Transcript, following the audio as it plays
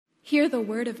Hear the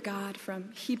word of God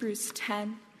from Hebrews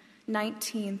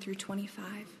 10:19 through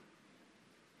 25.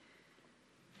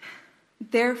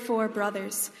 Therefore,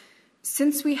 brothers,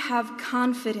 since we have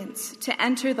confidence to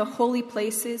enter the holy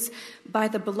places by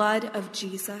the blood of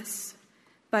Jesus,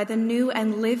 by the new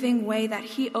and living way that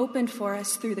he opened for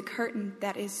us through the curtain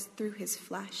that is through his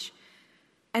flesh,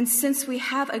 and since we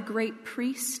have a great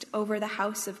priest over the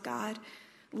house of God,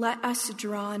 let us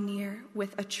draw near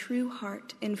with a true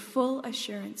heart in full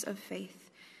assurance of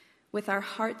faith, with our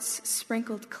hearts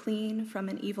sprinkled clean from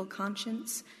an evil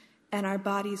conscience and our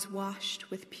bodies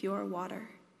washed with pure water.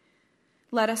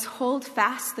 Let us hold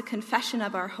fast the confession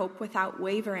of our hope without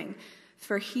wavering,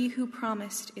 for he who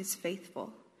promised is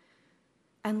faithful.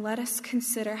 And let us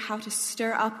consider how to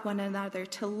stir up one another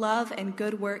to love and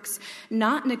good works,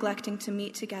 not neglecting to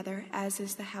meet together, as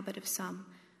is the habit of some,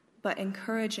 but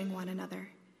encouraging one another,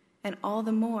 and all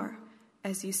the more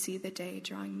as you see the day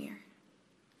drawing near.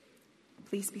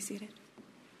 Please be seated.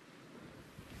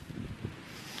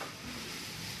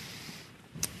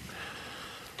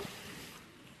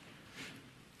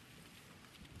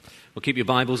 Well, keep your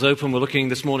Bibles open. We're looking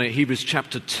this morning at Hebrews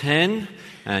chapter 10,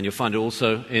 and you'll find it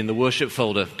also in the worship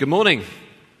folder. Good morning.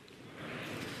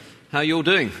 How are you all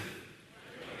doing?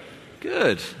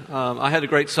 Good. I had a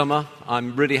great summer.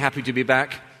 I'm really happy to be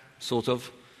back, sort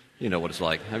of. You know what it's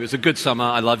like. It was a good summer.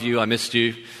 I love you. I missed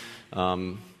you.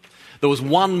 There was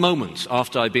one moment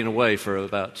after I'd been away for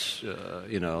about,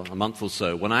 a month or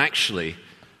so when I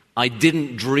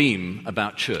didn't dream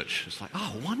about church. It's like,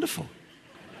 oh, wonderful.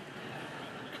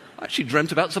 I actually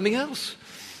dreamt about something else.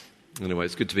 Anyway,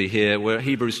 it's good to be here. We're at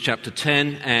Hebrews chapter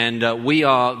 10, and we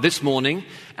are this morning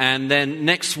and then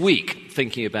next week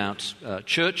thinking about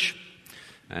church,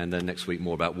 and then next week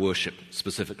more about worship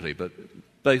specifically, but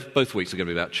both weeks are going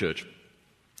to be about church.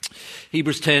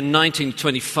 Hebrews 10, 19 to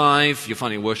 25, you're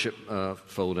finding a worship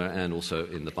folder and also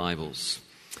in the Bibles.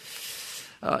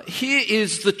 Here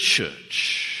is the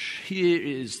church. Here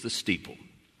is the steeple.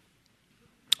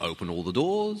 Open all the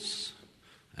doors,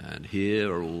 and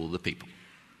here are all the people.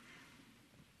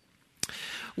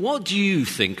 What do you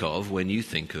think of when you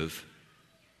think of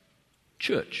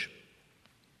church?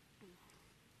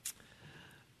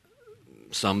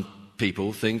 Some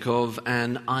people think of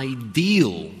an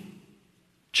ideal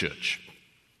church.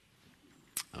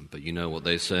 But you know what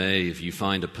they say, if you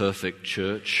find a perfect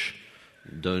church,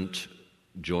 don't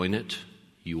join it.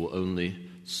 You will only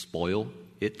spoil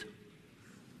it.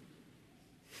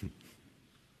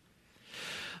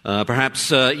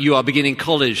 Perhaps you are beginning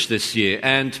college this year,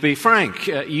 and to be frank,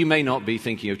 you may not be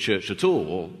thinking of church at all,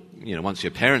 or, once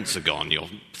your parents are gone, you'll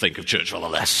think of church rather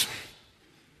less.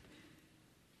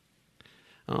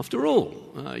 After all,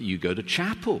 you go to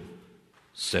chapel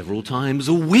several times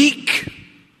a week.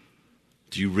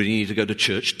 Do you really need to go to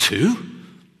church too?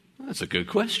 That's a good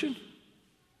question.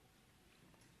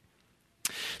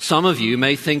 Some of you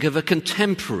may think of a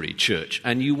contemporary church,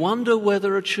 and you wonder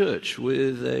whether a church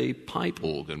with a pipe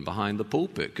organ behind the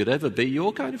pulpit could ever be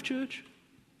your kind of church.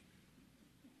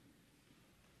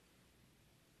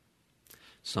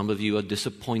 Some of you are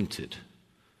disappointed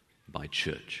by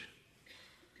church.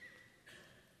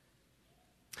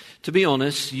 To be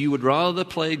honest, you would rather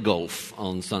play golf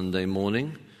on Sunday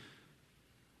morning.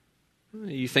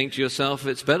 You think to yourself,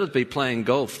 it's better to be playing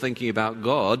golf thinking about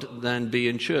God than be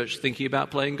in church thinking about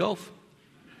playing golf.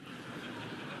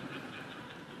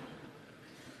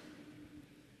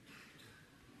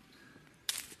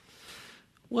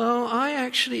 Well, I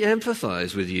actually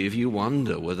empathize with you if you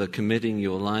wonder whether committing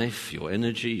your life, your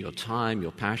energy, your time,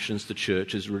 your passions to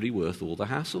church is really worth all the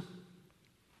hassle.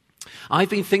 I've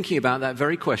been thinking about that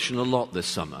very question a lot this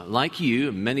summer. Like you,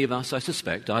 and many of us, I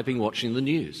suspect, I've been watching the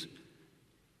news,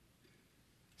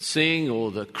 seeing all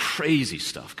the crazy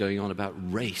stuff going on about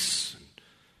race and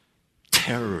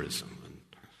terrorism, and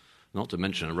not to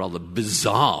mention a rather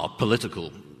bizarre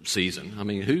political season. I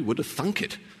mean, who would have thunk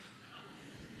it?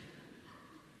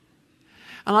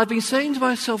 And I've been saying to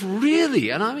myself,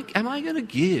 really, am I going to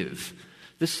give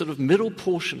this sort of middle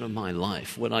portion of my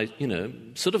life when I,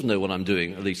 sort of know what I'm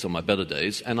doing, at least on my better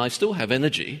days, and I still have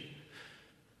energy,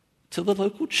 to the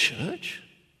local church?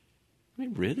 I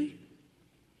mean, really?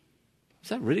 Is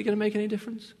that really going to make any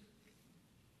difference?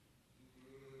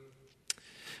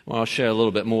 Well, I'll share a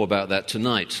little bit more about that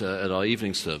tonight at our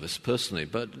evening service personally,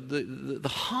 but the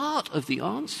heart of the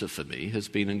answer for me has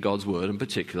been in God's Word, in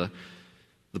particular,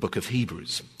 the book of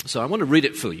Hebrews. So I want to read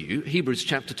it for you, Hebrews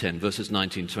chapter 10, verses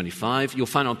 19 to 25. You'll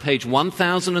find it on page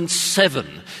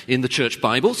 1007 in the church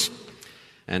Bibles,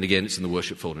 and again, it's in the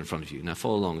worship folder in front of you. Now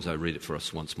follow along as I read it for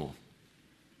us once more.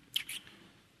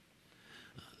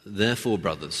 Therefore,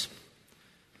 brothers,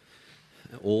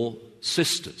 or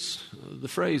sisters. The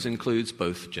phrase includes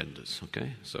both genders,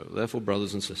 okay? So therefore,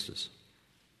 brothers and sisters.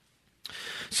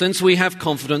 Since we have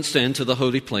confidence to enter the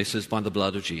holy places by the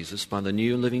blood of Jesus, by the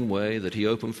new and living way that he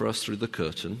opened for us through the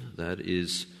curtain, that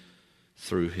is,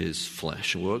 through his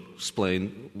flesh. And we'll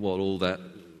explain what all that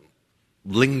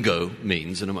lingo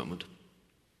means in a moment.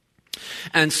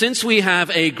 And since we have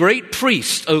a great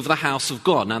priest over the house of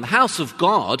God. Now, the house of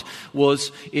God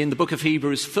was, in the book of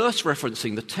Hebrews, first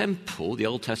referencing the temple, the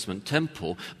Old Testament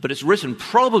temple, but it's written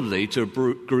probably to a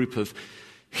group of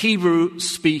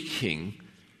Hebrew-speaking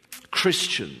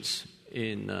Christians,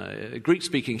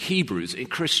 Greek-speaking Hebrews,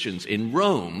 Christians in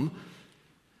Rome,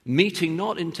 meeting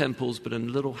not in temples but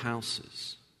in little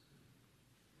houses.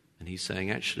 And he's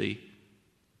saying, actually,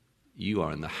 you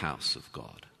are in the house of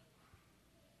God.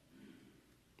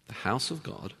 The house of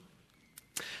God.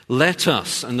 Let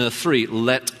us, and there are 3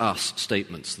 let us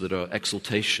statements that are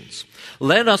exhortations.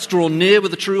 Let us draw near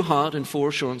with a true heart in full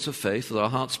assurance of faith, with our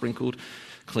hearts sprinkled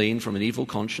clean from an evil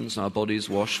conscience and our bodies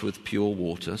washed with pure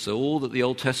water. So all that the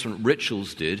Old Testament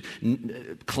rituals did,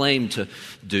 claim to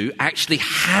do, actually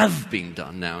have been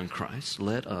done now in Christ.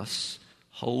 Let us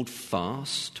hold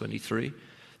fast, 23,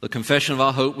 the confession of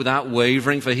our hope without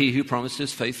wavering, for he who promised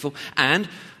is faithful. And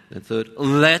then 3rd,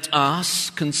 let us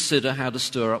consider how to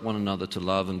stir up one another to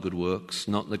love and good works,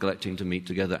 not neglecting to meet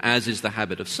together, as is the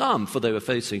habit of some, for they were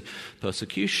facing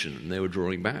persecution and they were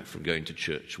drawing back from going to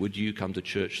church. Would you come to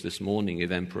church this morning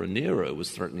if Emperor Nero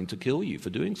was threatening to kill you for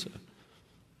doing so?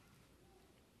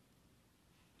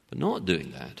 But not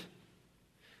doing that.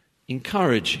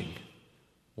 Encouraging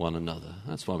one another.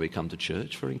 That's why we come to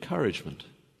church, for encouragement.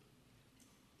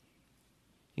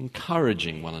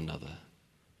 Encouraging one another.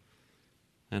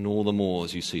 And all the more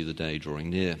as you see the day drawing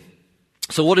near.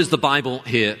 So what is the Bible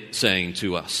here saying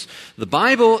to us? The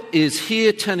Bible is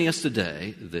here telling us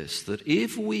today this, that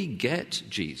if we get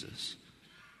Jesus,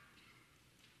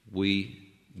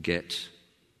 we get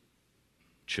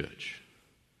church.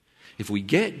 If we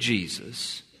get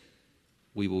Jesus,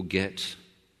 we will get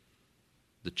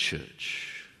the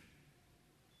church.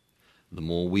 The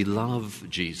more we love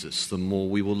Jesus, the more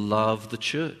we will love the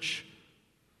church.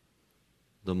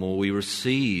 The more we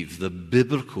receive the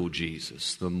biblical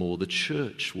Jesus, the more the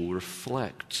church will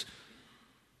reflect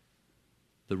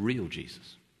the real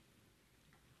Jesus.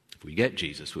 If we get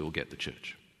Jesus, we will get the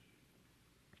church.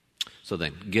 So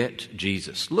then, get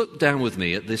Jesus. Look down with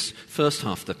me at this first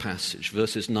half of the passage,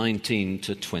 verses 19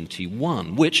 to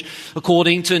 21, which,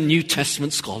 according to New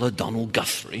Testament scholar Donald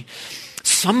Guthrie,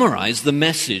 summarize the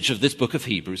message of this book of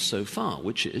Hebrews so far,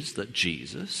 which is that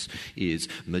Jesus is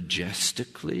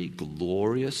majestically,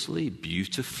 gloriously,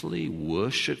 beautifully,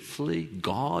 worshipfully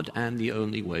God and the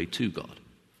only way to God.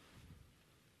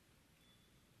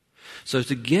 So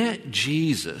to get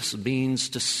Jesus means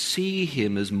to see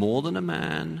him as more than a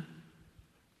man,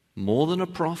 more than a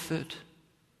prophet,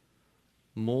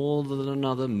 more than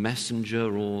another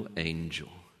messenger or angel.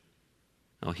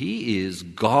 Now he is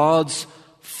God's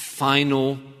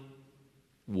final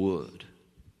word.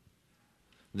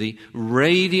 The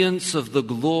radiance of the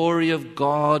glory of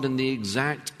God and the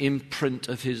exact imprint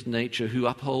of his nature, who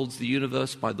upholds the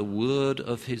universe by the word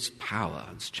of his power.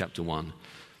 It's chapter 1,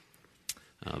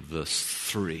 verse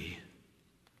 3.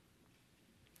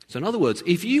 So in other words,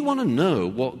 if you want to know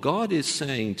what God is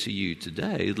saying to you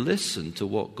today, listen to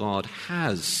what God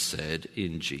has said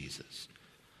in Jesus.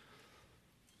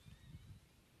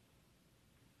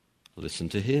 Listen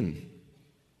to him.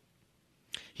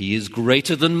 He is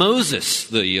greater than Moses,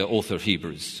 the author of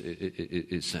Hebrews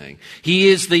is saying. He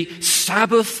is the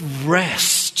Sabbath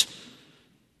rest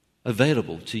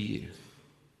available to you.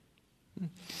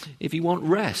 If you want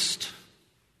rest,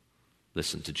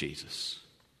 listen to Jesus.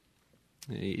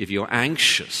 If you're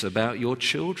anxious about your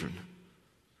children,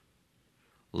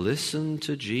 listen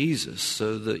to Jesus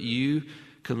so that you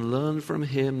can learn from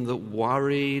him that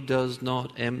worry does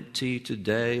not empty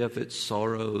today of its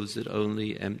sorrows, it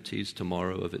only empties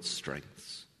tomorrow of its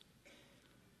strengths.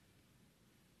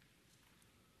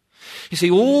 You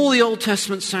see, all the Old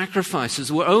Testament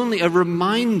sacrifices were only a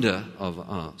reminder of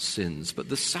our sins, but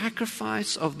the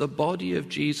sacrifice of the body of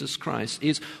Jesus Christ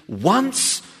is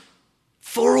once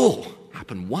for all.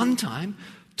 Happened one time,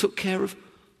 took care of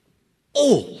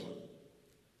all.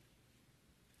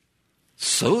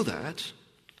 So that,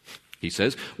 he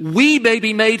says, we may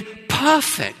be made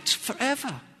perfect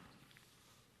forever.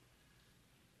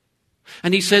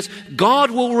 And he says,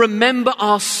 God will remember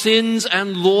our sins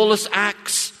and lawless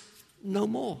acts no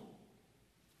more.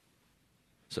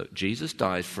 So Jesus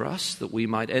died for us that we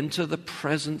might enter the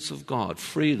presence of God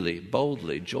freely,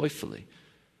 boldly, joyfully,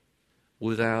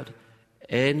 without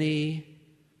any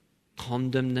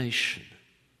condemnation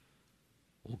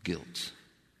or guilt.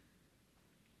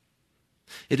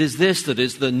 It is this that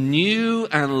is the new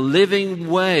and living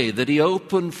way that he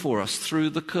opened for us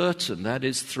through the curtain. That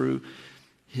is through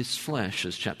his flesh,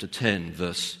 as chapter 10,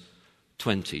 verse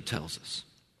 20 tells us.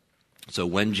 So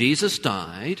when Jesus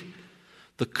died,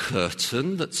 the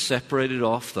curtain that separated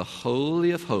off the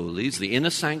Holy of Holies, the inner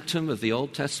sanctum of the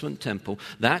Old Testament temple,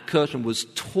 that curtain was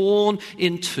torn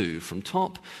in two from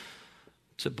top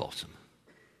to bottom.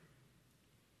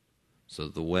 So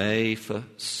the way for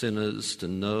sinners to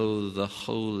know the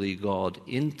holy God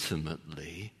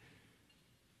intimately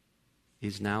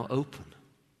is now open.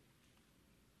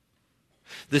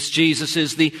 This Jesus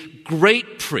is the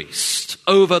great priest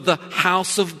over the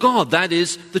house of God. That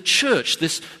is the church,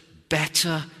 this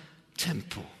better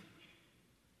temple.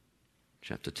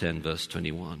 Chapter 10, verse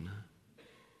 21.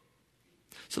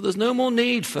 So there's no more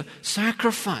need for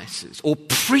sacrifices or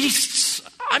priests.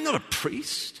 I'm not a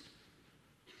priest.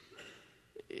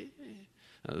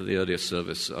 The earlier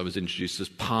service, I was introduced as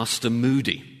Pastor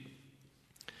Moody.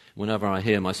 Whenever I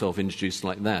hear myself introduced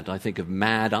like that, I think of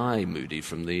Mad Eye Moody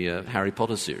from the Harry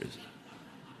Potter series.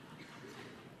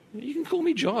 You can call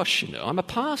me Josh, I'm a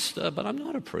pastor, but I'm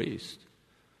not a priest.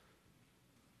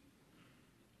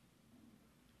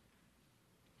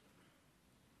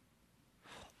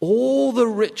 All the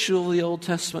ritual of the Old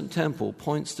Testament temple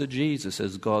points to Jesus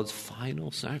as God's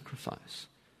final sacrifice.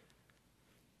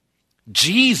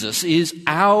 Jesus is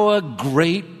our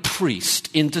great priest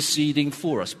interceding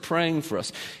for us, praying for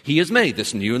us. He has made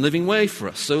this new and living way for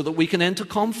us so that we can enter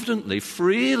confidently,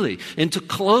 freely, into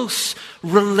close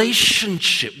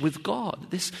relationship with God.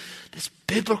 This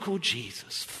biblical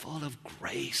Jesus, full of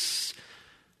grace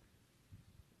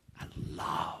and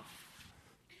love.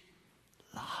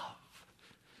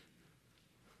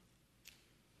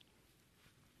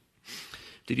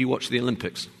 Did you watch the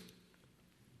Olympics?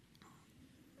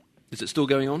 Is it still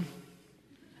going on?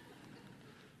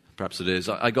 Perhaps it is.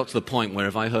 I got to the point where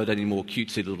if I heard any more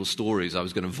cutesy little stories, I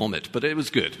was going to vomit, but it was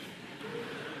good.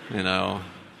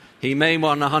 He may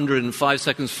won 105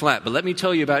 seconds flat, but let me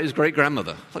tell you about his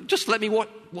great-grandmother. Just let me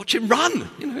watch him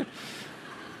run,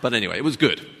 But anyway, it was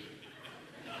good.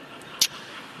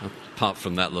 Apart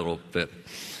from that little bit.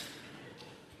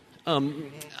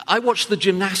 I watched the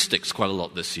gymnastics quite a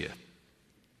lot this year.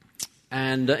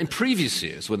 And in previous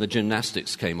years, when the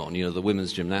gymnastics came on, the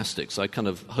women's gymnastics, I kind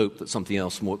of hoped that something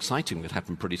else more exciting would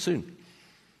happen pretty soon.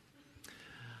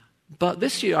 But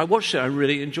this year, I watched it, I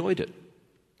really enjoyed it.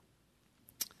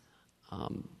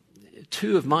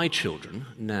 Two of my children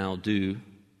now do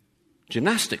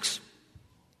gymnastics.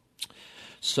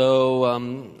 So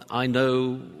I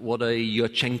know what a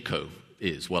Yurchenko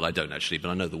is. Well, I don't actually, but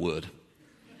I know the word.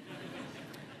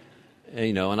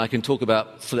 And I can talk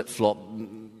about flip-flop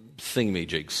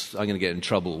thingamajigs. I'm going to get in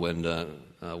trouble when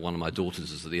one of my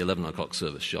daughters is at the 11 o'clock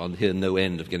service. I'll hear no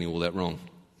end of getting all that wrong.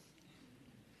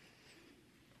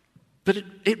 But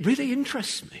it really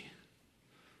interests me.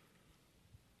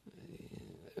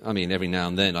 I mean, every now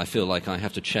and then I feel like I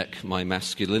have to check my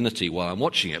masculinity while I'm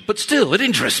watching it. But still, it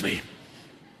interests me.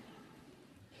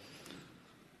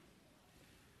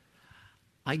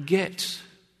 I get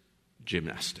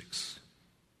gymnastics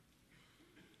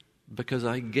because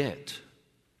I get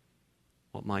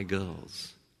what my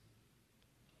girls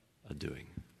are doing.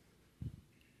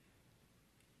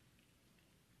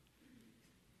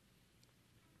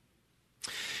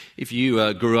 If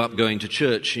you grew up going to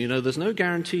church, there's no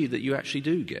guarantee that you actually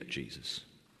do get Jesus.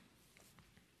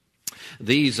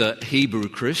 These Hebrew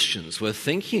Christians were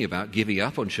thinking about giving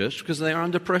up on church because they are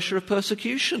under pressure of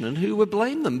persecution, and who would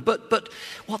blame them? But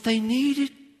what they needed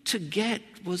to get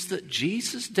was that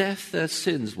Jesus' death for their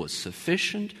sins was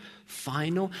sufficient,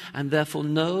 final, and therefore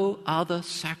no other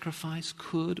sacrifice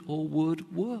could or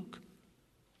would work.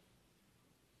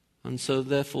 And so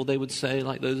therefore they would say,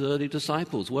 like those early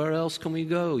disciples, where else can we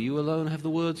go? You alone have the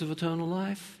words of eternal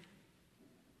life.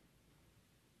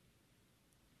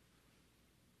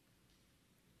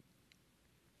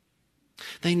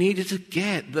 They needed to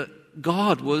get that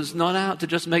God was not out to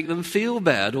just make them feel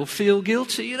bad or feel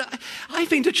guilty. I've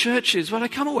been to churches where I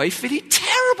come away feeling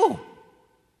terrible.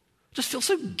 Just feel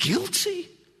so guilty.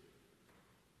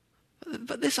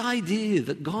 But this idea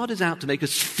that God is out to make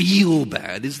us feel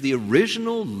bad is the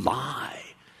original lie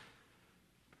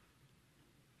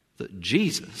that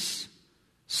Jesus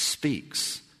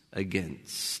speaks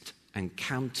against and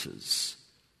counters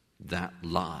that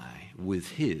lie with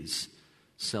his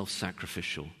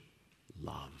self-sacrificial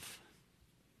love.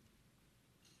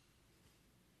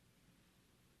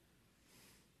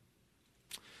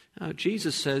 Now,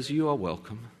 Jesus says, you are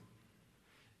welcome.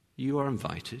 You are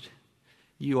invited.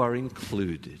 you are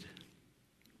included.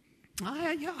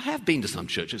 I have been to some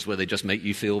churches where they just make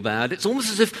you feel bad. It's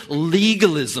almost as if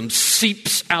legalism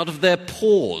seeps out of their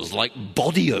pores like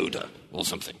body odor or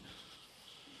something.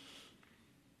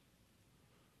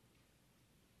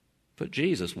 But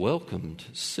Jesus welcomed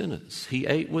sinners. He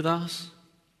ate with us.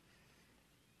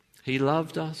 He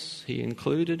loved us. He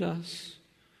included us.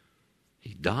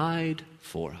 He died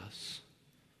for us.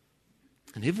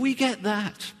 And if we get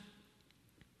that,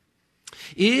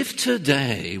 if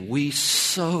today we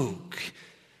soak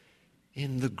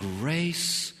in the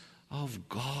grace of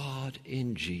God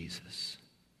in Jesus,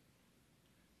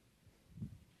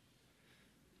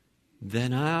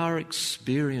 then our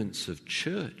experience of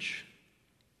church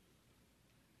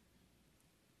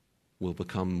will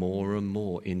become more and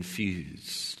more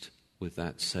infused with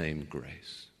that same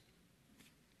grace.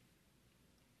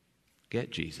 Get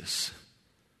Jesus.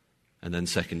 And then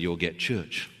second, you'll get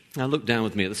church. Now look down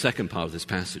with me at the second part of this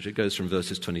passage. It goes from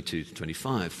verses 22 to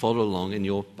 25. Follow along in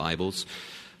your Bibles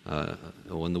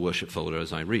or in the worship folder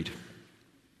as I read.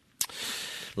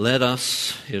 Let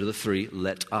us, here are the three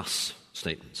let us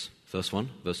statements. First one,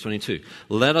 verse 22.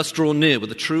 Let us draw near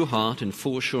with a true heart in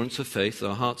full assurance of faith,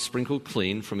 our hearts sprinkled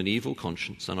clean from an evil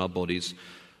conscience and our bodies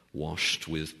washed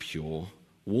with pure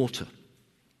water.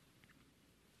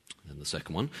 And the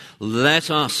second one, let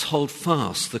us hold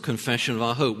fast the confession of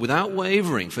our hope without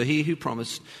wavering, for he who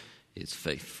promised is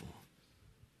faithful.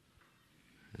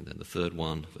 And then the third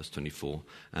one, verse 24,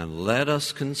 and let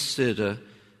us consider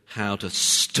how to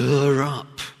stir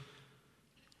up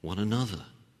one another.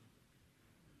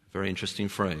 Very interesting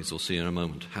phrase, we'll see in a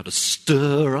moment. How to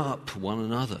stir up one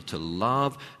another to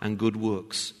love and good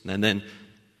works. And then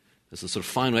there's a sort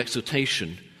of final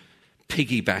exhortation,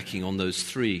 piggybacking on those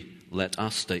three let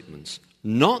us statements.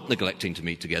 Not neglecting to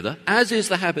meet together, as is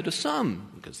the habit of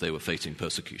some, because they were facing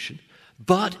persecution,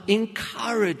 but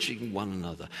encouraging one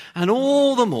another. And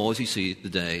all the more as you see the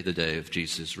day of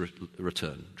Jesus'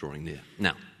 return drawing near.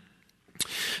 Now,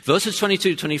 verses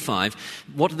 22 to 25,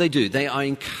 what do? They are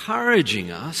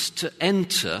encouraging us to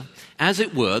enter, as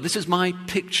it were, this is my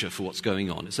picture for what's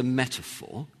going on, it's a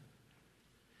metaphor,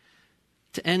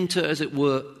 to enter, as it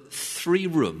were, three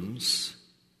rooms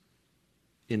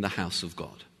in the house of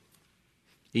God.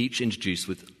 Each introduced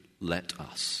with let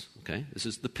us. Okay? This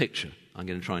is the picture I'm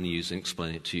going to try and use and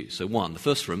explain it to you. So one, the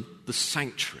first room, the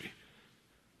sanctuary.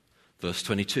 Verse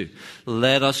 22,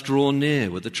 let us draw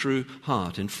near with a true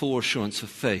heart in full assurance of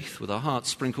faith, with our hearts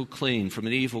sprinkled clean from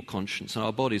an evil conscience and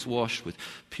our bodies washed with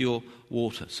pure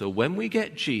water. So when we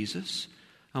get Jesus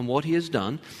and what he has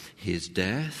done, his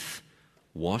death,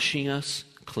 washing us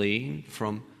clean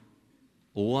from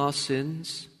all our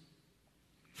sins,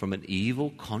 from an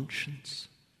evil conscience,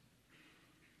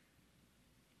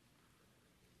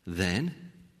 then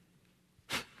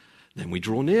we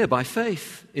draw near by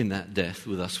faith in that death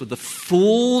with us, with the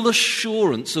full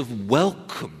assurance of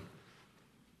welcome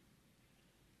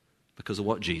because of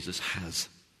what Jesus has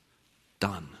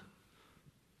done.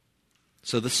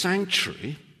 So the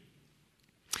sanctuary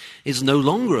is no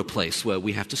longer a place where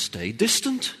we have to stay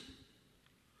distant.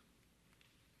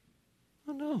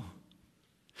 Oh no.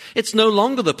 It's no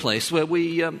longer the place where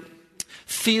we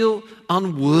feel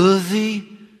unworthy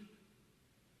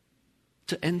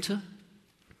to enter.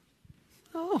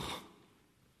 Oh,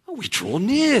 we draw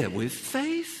near with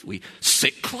faith. We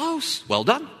sit close. Well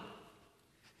done.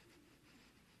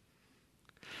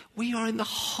 We are in the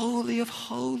Holy of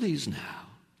Holies now.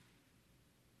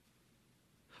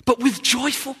 But with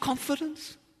joyful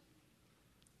confidence.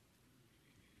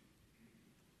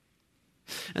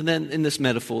 And then in this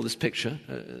metaphor, this picture,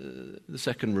 the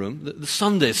second room, the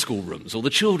Sunday school rooms, or the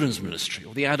children's ministry,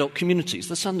 or the adult communities,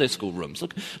 the Sunday school rooms.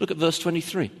 Look at verse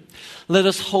 23. Let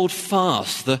us hold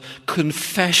fast the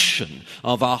confession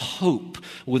of our hope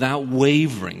without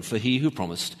wavering, for he who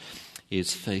promised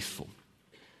is faithful.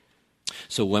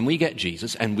 So when we get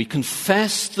Jesus and we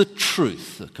confess the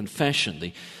truth, the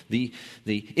confession, the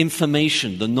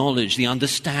information, the knowledge, the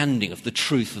understanding of the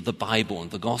truth of the Bible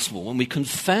and the gospel, when we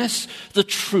confess the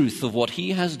truth of what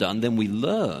he has done, then we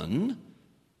learn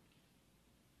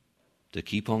to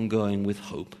keep on going with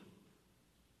hope,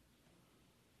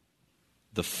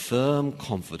 the firm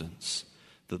confidence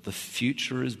that the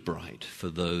future is bright for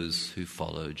those who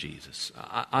follow Jesus.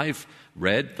 I've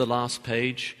read the last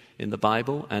page in the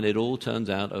Bible, and it all turns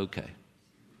out okay.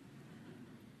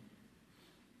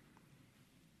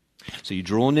 So you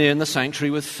draw near in the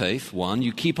sanctuary with faith, one.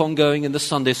 You keep on going in the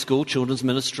Sunday school, children's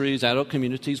ministries, adult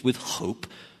communities with hope,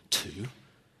 two.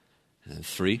 And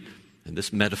three, in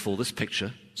this metaphor, this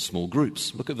picture, small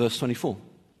groups. Look at verse 24.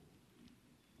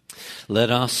 Let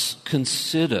us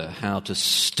consider how to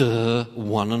stir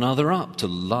one another up to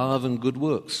love and good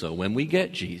works. So when we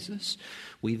get Jesus,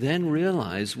 we then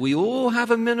realize we all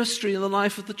have a ministry in the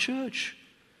life of the church.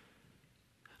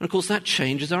 And of course, that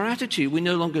changes our attitude. We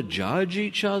no longer judge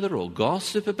each other or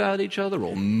gossip about each other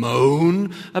or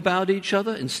moan about each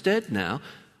other. Instead, now,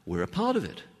 we're a part of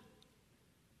it.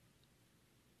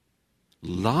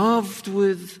 Loved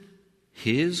with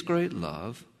His great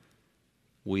love,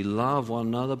 we love one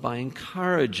another by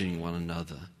encouraging one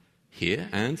another here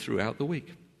and throughout the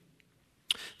week.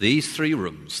 These three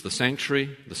rooms, the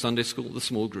sanctuary, the Sunday school, the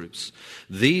small groups,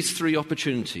 these three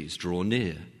opportunities: draw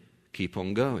near, keep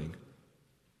on going,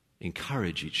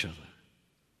 encourage each other.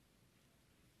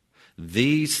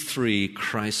 These three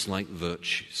Christ-like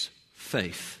virtues: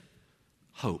 faith,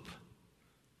 hope,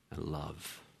 and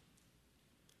love.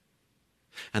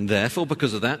 And therefore,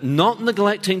 because of that, not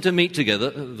neglecting to meet together,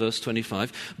 verse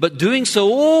 25, but doing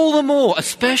so all the more,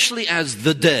 especially as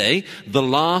the day, the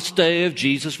last day of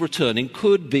Jesus returning,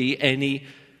 could be any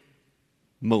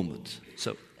moment.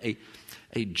 So a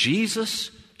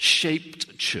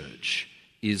Jesus-shaped church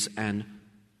is an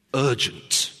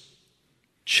urgent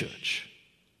church.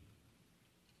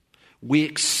 We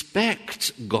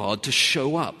expect God to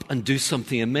show up and do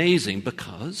something amazing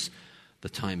because the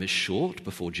time is short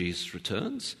before Jesus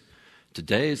returns.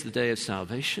 Today is the day of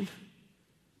salvation,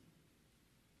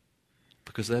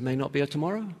 because there may not be a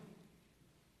tomorrow.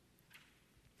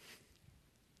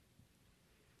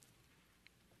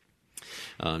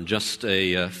 Just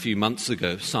a few months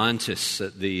ago, scientists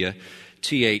at the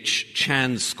T.H.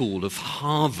 Chan School of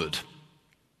Harvard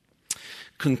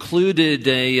concluded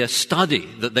a study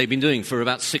that they've been doing for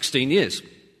about 16 years.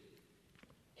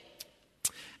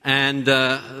 And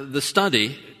the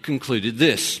study concluded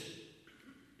this: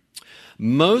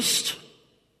 most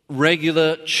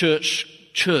regular churchgoers,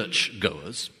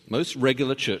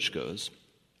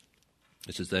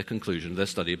 this is their conclusion, their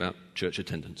study about church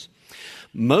attendance,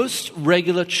 most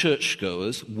regular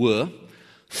churchgoers were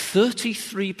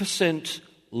 33%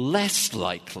 less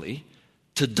likely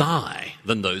to die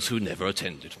than those who never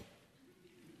attended.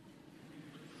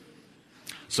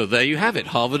 So there you have it.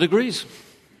 Harvard agrees.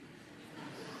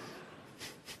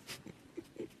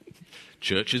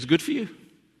 Church is good for you.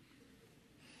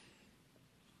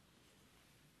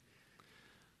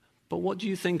 But what do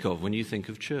you think of when you think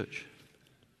of church?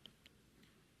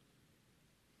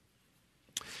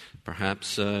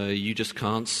 Perhaps you just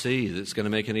can't see that it's going to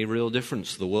make any real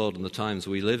difference to the world and the times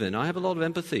we live in. I have a lot of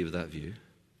empathy with that view.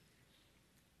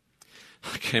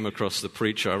 I came across the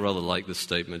preacher. I rather like this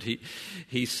statement. He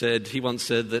once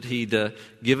said that he'd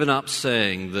given up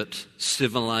saying that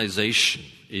civilization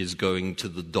is going to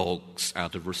the dogs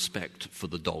out of respect for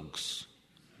the dogs.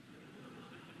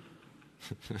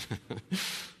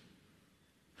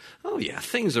 Oh yeah,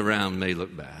 things around may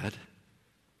look bad,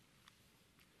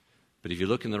 but if you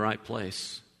look in the right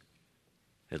place,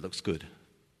 it looks good.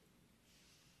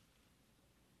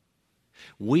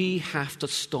 We have to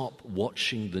stop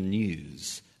watching the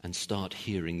news and start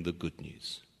hearing the good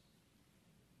news.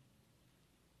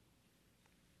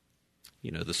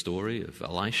 You know the story of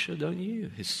Elisha, don't you?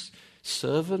 His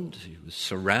servant, he was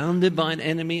surrounded by an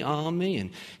enemy army, and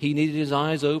he needed his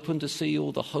eyes open to see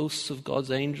all the hosts of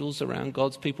God's angels around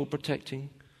God's people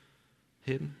protecting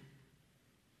him.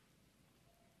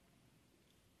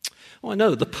 Oh, I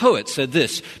know, the poet said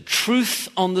this: truth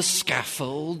on the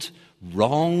scaffold,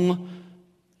 wrong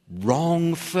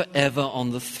forever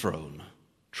on the throne.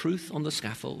 Truth on the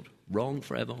scaffold, wrong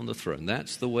forever on the throne.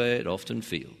 That's the way it often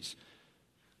feels.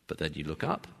 But then you look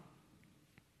up,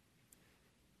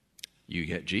 you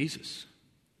get Jesus.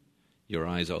 Your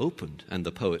eyes are opened, and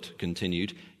the poet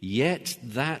continued, yet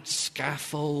that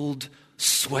scaffold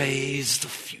sways the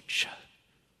future.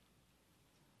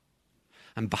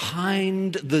 And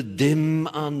behind the dim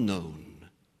unknown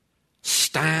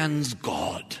stands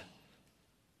God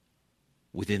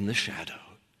within the shadow,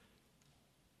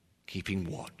 keeping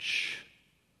watch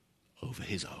over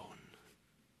his own.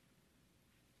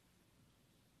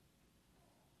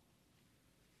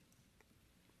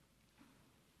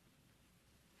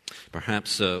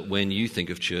 Perhaps when you think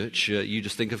of church, you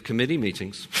just think of committee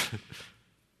meetings.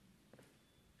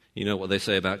 You know what they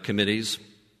say about committees?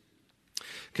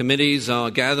 Committees are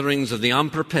gatherings of the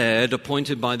unprepared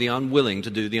appointed by the unwilling to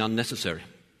do the unnecessary.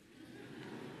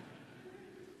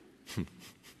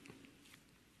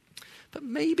 But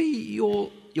maybe your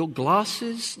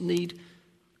glasses need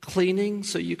cleaning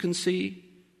so you can see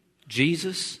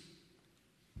Jesus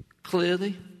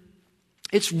clearly.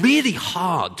 It's really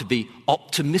hard to be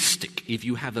optimistic if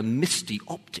you have a misty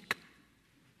optic.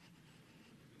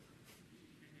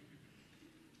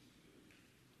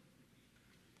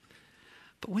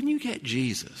 But when you get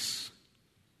Jesus,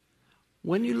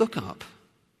 when you look up,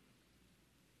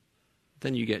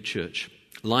 then you get church.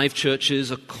 Live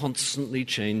churches are constantly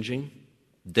changing.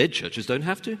 Dead churches don't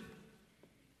have to.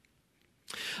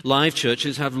 Live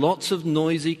churches have lots of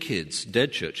noisy kids.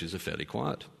 Dead churches are fairly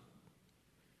quiet.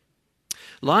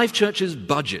 Live churches'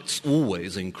 budgets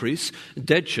always increase.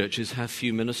 Dead churches have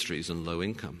few ministries and low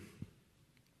income.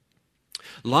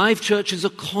 Live churches are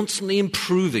constantly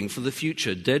improving for the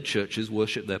future. Dead churches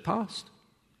worship their past.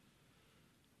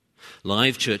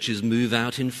 Live churches move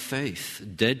out in faith.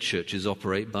 Dead churches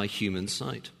operate by human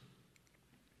sight.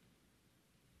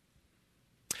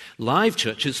 Live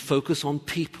churches focus on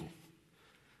people.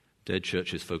 Dead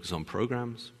churches focus on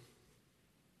programs.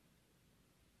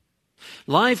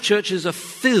 Live churches are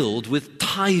filled with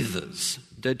tithers.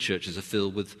 Dead churches are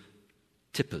filled with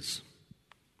tippers.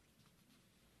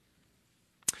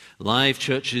 Live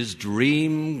churches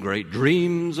dream great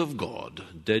dreams of God.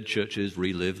 Dead churches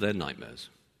relive their nightmares.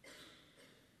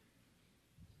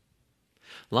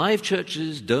 Live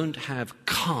churches don't have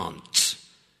can't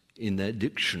in their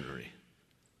dictionary.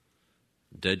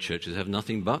 Dead churches have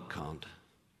nothing but can't.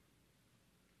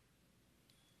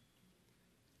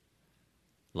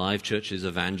 Live churches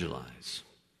evangelize.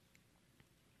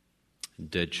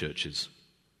 Dead churches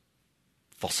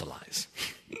fossilize.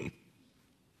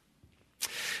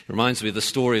 It reminds me of the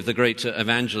story of the great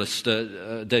evangelist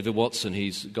David Watson.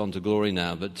 He's gone to glory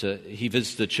now, but he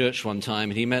visited a church one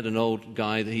time and he met an old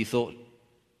guy that he thought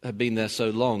had been there so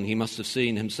long he must have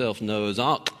seen himself Noah's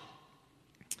Ark.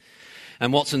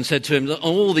 And Watson said to him,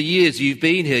 all the years you've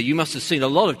been here, you must have seen a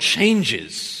lot of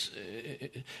changes.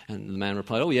 And the man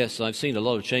replied, oh yes, I've seen a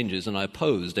lot of changes and I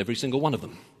opposed every single one of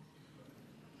them.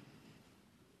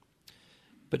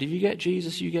 But if you get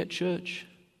Jesus, you get church.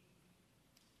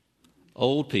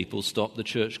 Old people stop the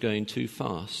church going too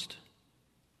fast.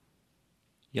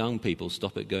 Young people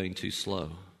stop it going too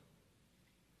slow.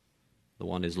 The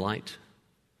one is light,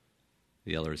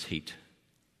 the other is heat.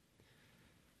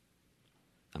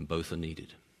 And both are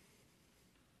needed.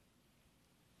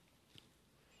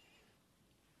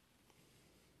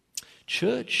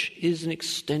 Church is an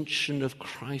extension of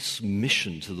Christ's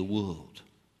mission to the world.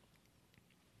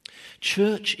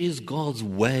 Church is God's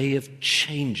way of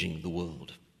changing the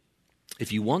world.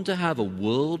 If you want to have a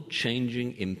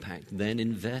world-changing impact, then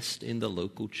invest in the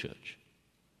local church.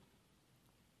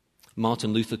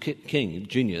 Martin Luther King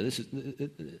Jr.,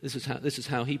 this is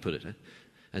how he put it,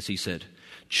 as he said,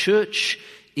 church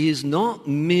is not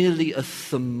merely a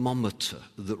thermometer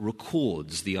that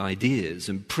records the ideas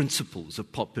and principles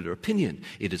of popular opinion.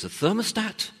 It is a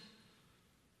thermostat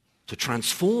to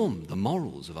transform the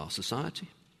morals of our society.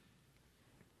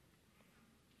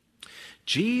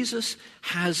 Jesus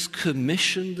has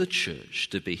commissioned the church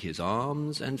to be his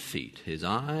arms and feet, his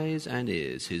eyes and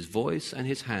ears, his voice and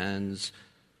his hands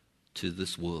to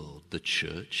this world. The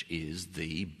church is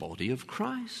the body of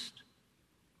Christ.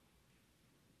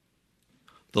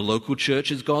 The local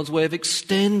church is God's way of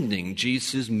extending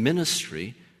Jesus'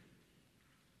 ministry.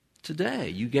 Today,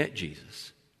 you get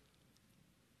Jesus.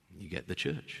 You get the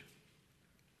church.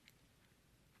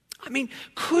 I mean,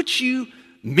 could you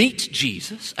meet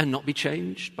Jesus and not be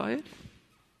changed by it?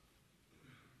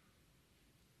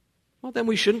 Well, then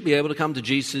we shouldn't be able to come to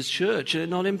Jesus' church and it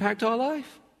not impact our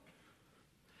life.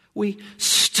 We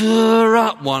stir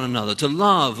up one another to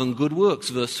love and good works,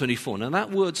 verse 24. Now that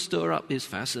word stir up is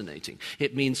fascinating.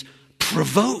 It means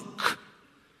provoke,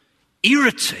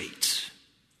 irritate.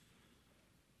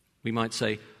 We might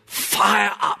say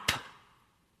fire up.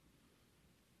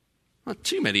 Well,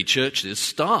 too many churches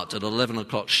start at 11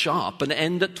 o'clock sharp and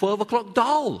end at 12 o'clock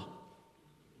dull.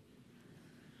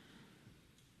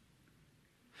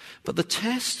 But the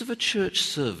test of a church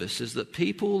service is that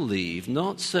people leave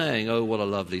not saying, oh, what a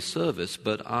lovely service,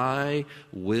 but I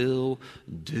will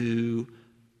do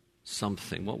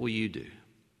something. What will you do?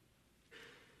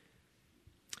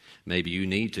 Maybe you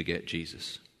need to get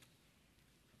Jesus.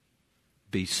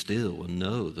 Be still and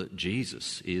know that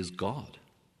Jesus is God.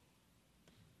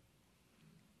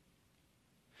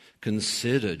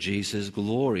 Consider Jesus'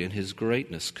 glory and his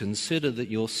greatness. Consider that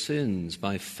your sins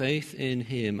by faith in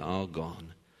him are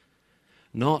gone.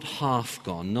 Not half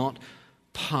gone, not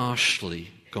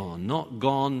partially gone, not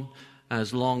gone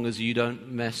as long as you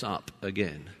don't mess up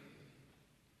again,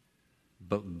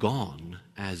 but gone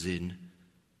as in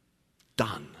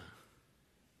done.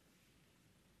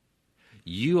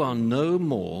 You are no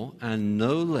more and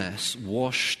no less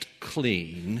washed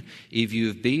clean if you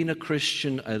have been a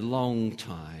Christian a long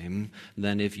time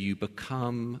than if you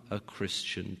become a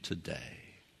Christian today.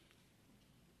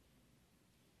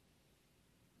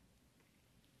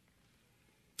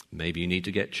 Maybe you need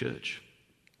to get church.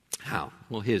 How?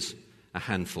 Well, here's a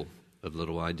handful of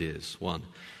little ideas. One,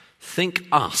 think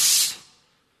us,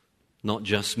 not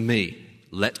just me.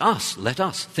 Let us,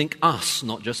 think us,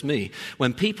 not just me.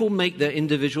 When people make their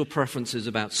individual preferences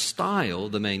about style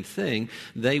the main thing,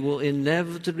 they will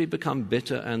inevitably become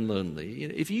bitter and lonely.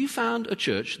 If you found a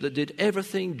church that did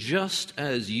everything just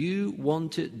as you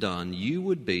want it done, you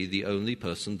would be the only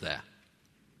person there.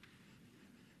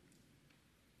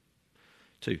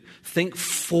 2, think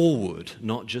forward,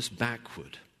 not just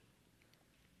backward.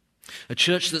 A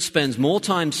church that spends more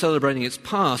time celebrating its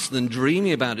past than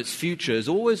dreaming about its future is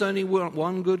always only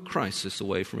one good crisis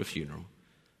away from a funeral.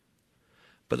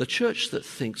 But a church that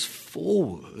thinks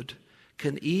forward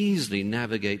can easily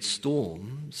navigate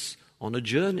storms on a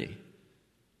journey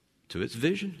to its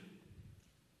vision.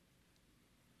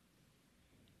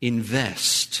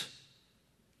 Invest,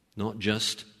 not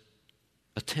just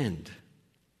attend.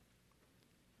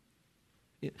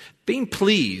 Being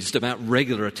pleased about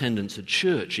regular attendance at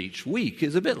church each week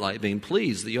is a bit like being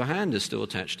pleased that your hand is still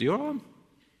attached to your arm.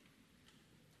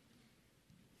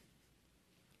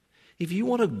 If you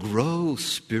want to grow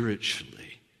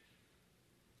spiritually,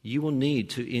 you will need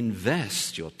to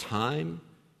invest your time,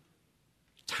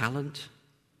 talent,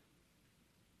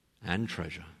 and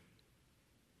treasure.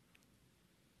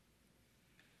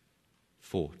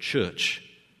 4, church,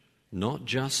 not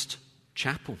just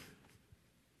chapel.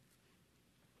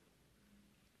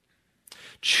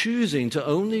 Choosing to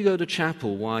only go to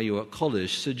chapel while you're at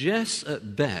college suggests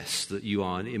at best that you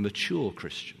are an immature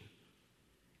Christian,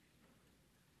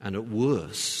 and at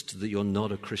worst that you're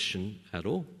not a Christian at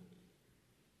all.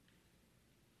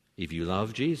 If you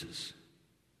love Jesus,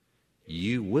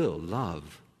 you will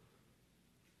love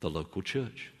the local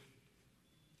church.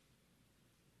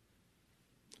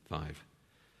 5,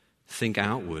 think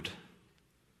outward,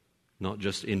 not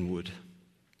just inward.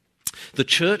 The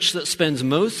church that spends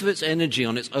most of its energy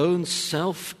on its own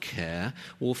self-care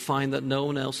will find that no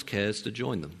one else cares to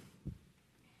join them.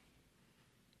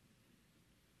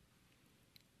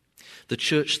 The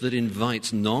church that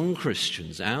invites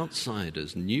non-Christians,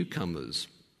 outsiders, newcomers,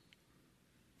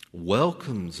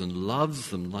 welcomes and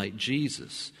loves them like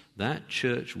Jesus, that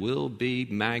church will be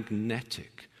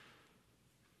magnetic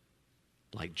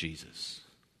like Jesus.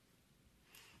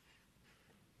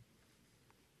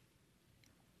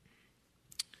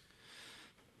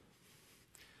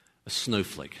 A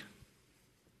snowflake.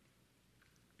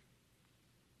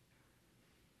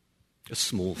 A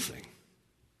small thing.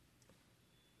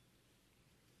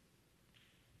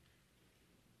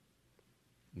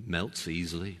 Melts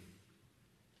easily.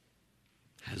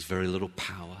 Has very little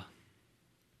power.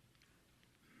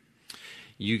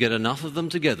 You get enough of them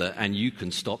together and you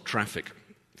can stop traffic.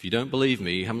 If you don't believe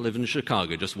me, you haven't lived in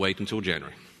Chicago, just wait until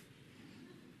January.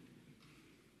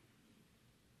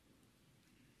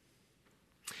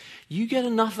 You get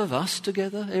enough of us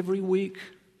together every week,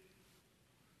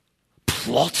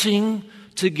 plotting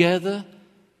together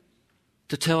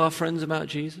to tell our friends about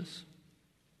Jesus,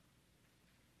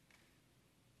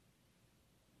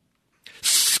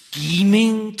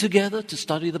 scheming together to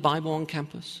study the Bible on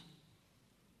campus,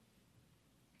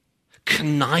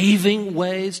 conniving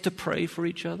ways to pray for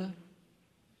each other,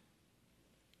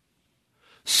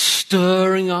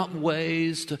 stirring up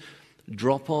ways to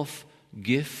drop off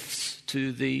gifts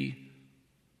to the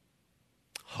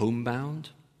homebound.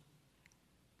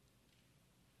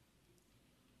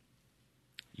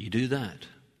 You do that,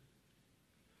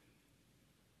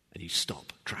 and you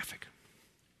stop traffic.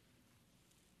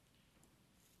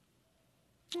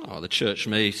 Oh, the church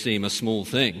may seem a small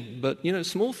thing, but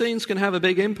small things can have a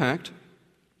big impact.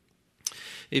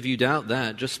 If you doubt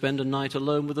that, just spend a night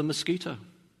alone with a mosquito.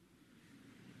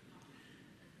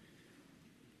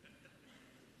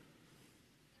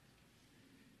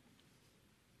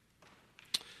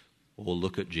 Or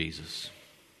look at Jesus.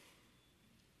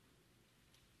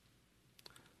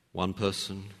 One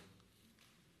person,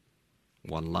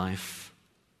 one life,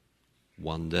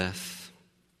 one death,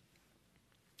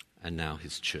 and now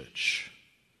his church.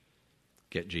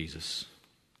 Get Jesus,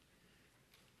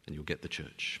 and you'll get the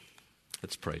church.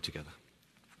 Let's pray together.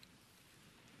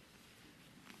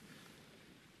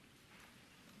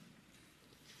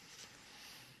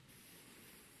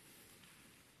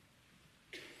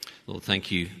 Lord,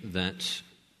 thank you that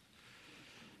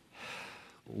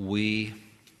we,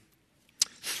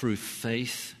 through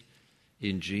faith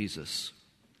in Jesus,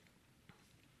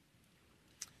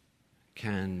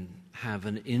 can have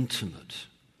an intimate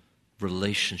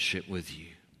relationship with you.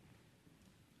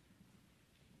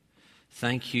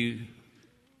 Thank you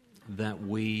that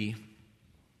we,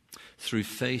 through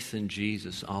faith in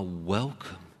Jesus, are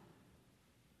welcome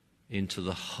into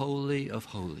the Holy of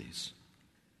Holies,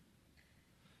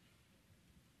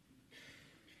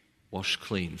 washed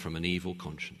clean from an evil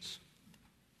conscience.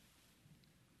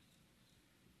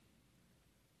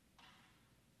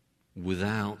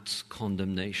 Without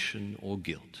condemnation or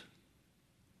guilt.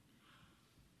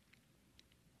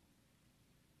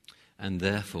 And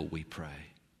therefore we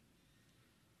pray,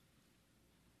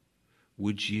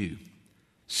 would you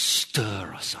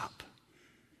stir us up,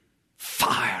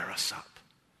 fire us up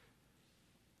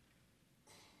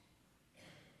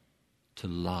to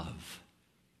love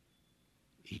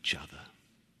each other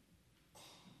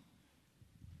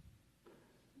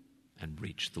and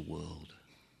reach the world.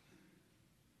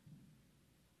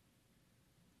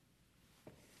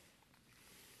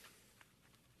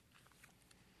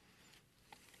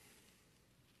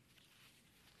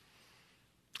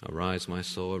 Arise, my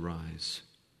soul, arise.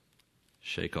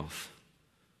 Shake off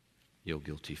your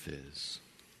guilty fears.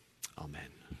 Amen.